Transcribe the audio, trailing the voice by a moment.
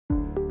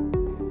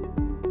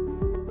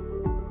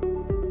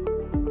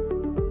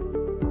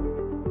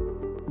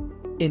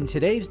In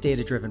today's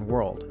data-driven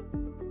world,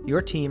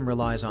 your team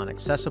relies on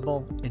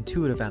accessible,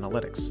 intuitive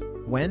analytics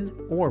when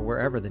or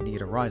wherever the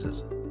need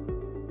arises.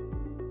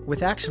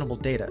 With actionable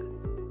data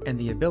and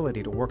the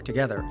ability to work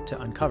together to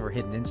uncover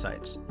hidden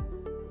insights,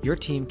 your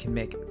team can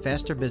make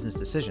faster business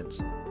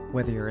decisions,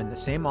 whether you're in the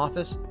same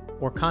office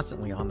or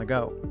constantly on the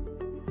go.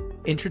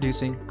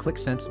 Introducing Qlik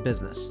Sense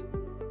Business,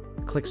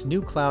 Qlik's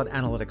new cloud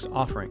analytics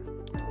offering,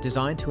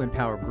 designed to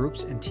empower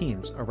groups and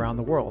teams around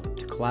the world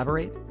to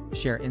collaborate,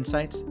 share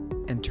insights,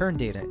 and turn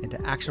data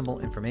into actionable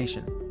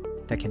information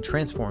that can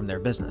transform their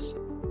business.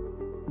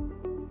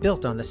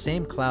 Built on the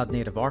same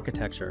cloud-native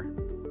architecture,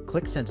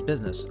 Qlik Sense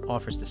Business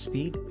offers the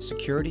speed,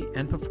 security,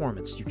 and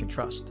performance you can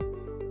trust.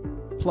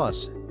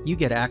 Plus, you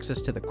get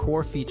access to the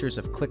core features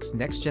of Qlik's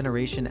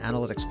next-generation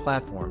analytics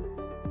platform,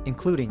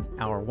 including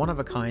our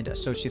one-of-a-kind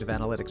associative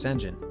analytics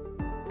engine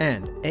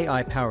and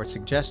AI-powered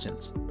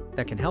suggestions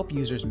that can help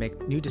users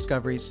make new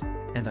discoveries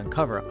and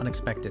uncover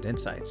unexpected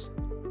insights.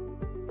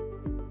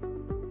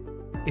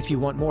 If you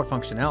want more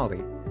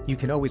functionality, you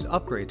can always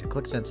upgrade to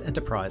Qliksense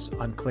Enterprise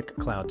on Qlik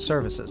Cloud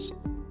Services.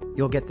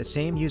 You'll get the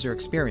same user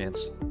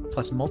experience,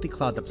 plus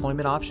multi-cloud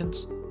deployment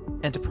options,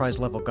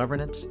 enterprise-level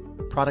governance,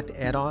 product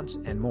add-ons,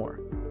 and more.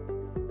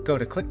 Go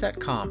to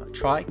qlik.com,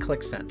 try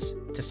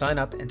Qliksense to sign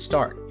up and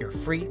start your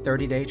free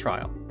 30-day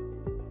trial.